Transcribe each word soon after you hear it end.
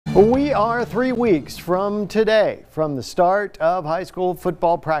We are 3 weeks from today, from the start of high school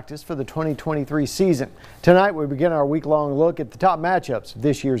football practice for the 2023 season. Tonight we begin our week-long look at the top matchups of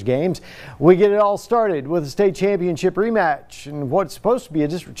this year's games. We get it all started with a state championship rematch and what's supposed to be a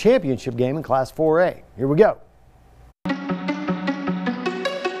district championship game in Class 4A. Here we go.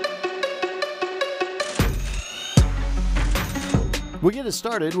 We get it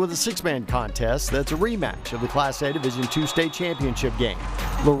started with a six-man contest that's a rematch of the Class A Division II state championship game.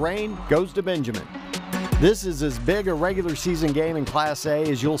 Loraine goes to Benjamin. This is as big a regular season game in Class A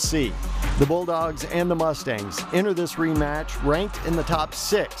as you'll see. The Bulldogs and the Mustangs enter this rematch ranked in the top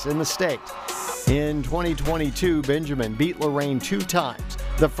 6 in the state. In 2022, Benjamin beat Loraine 2 times.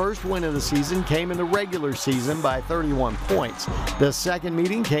 The first win of the season came in the regular season by 31 points. The second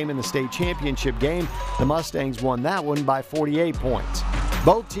meeting came in the state championship game. The Mustangs won that one by 48 points.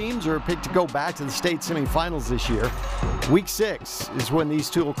 Both teams are picked to go back to the state semifinals this year. Week 6 is when these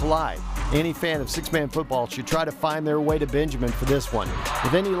two will collide. Any fan of six-man football should try to find their way to Benjamin for this one.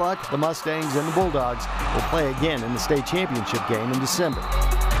 With any luck, the Mustangs and the Bulldogs will play again in the state championship game in December.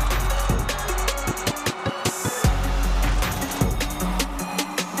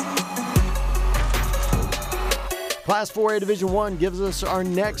 Class 4A Division I gives us our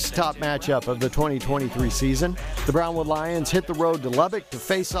next top matchup of the 2023 season. The Brownwood Lions hit the road to Lubbock to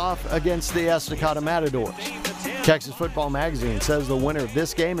face off against the Estacado Matadors. Texas Football Magazine says the winner of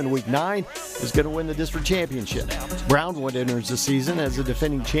this game in Week 9 is going to win the district championship. Brownwood enters the season as a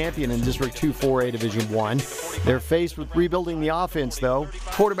defending champion in District 2 4A Division I. They're faced with rebuilding the offense, though.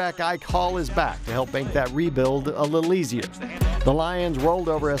 Quarterback Ike Hall is back to help make that rebuild a little easier. The Lions rolled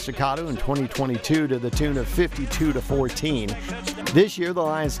over Estacado in 2022 to the tune of 52-14. This year, the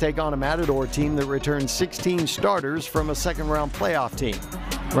Lions take on a Matador team that returned 16 starters from a second-round playoff team.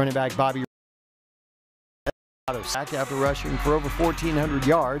 Running back Bobby sack after rushing for over 1,400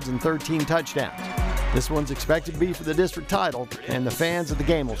 yards and 13 touchdowns. This one's expected to be for the district title, and the fans of the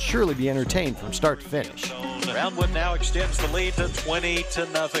game will surely be entertained from start to finish. Brownwood now extends the lead to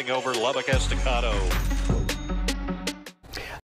 20-0 over Lubbock Estacado.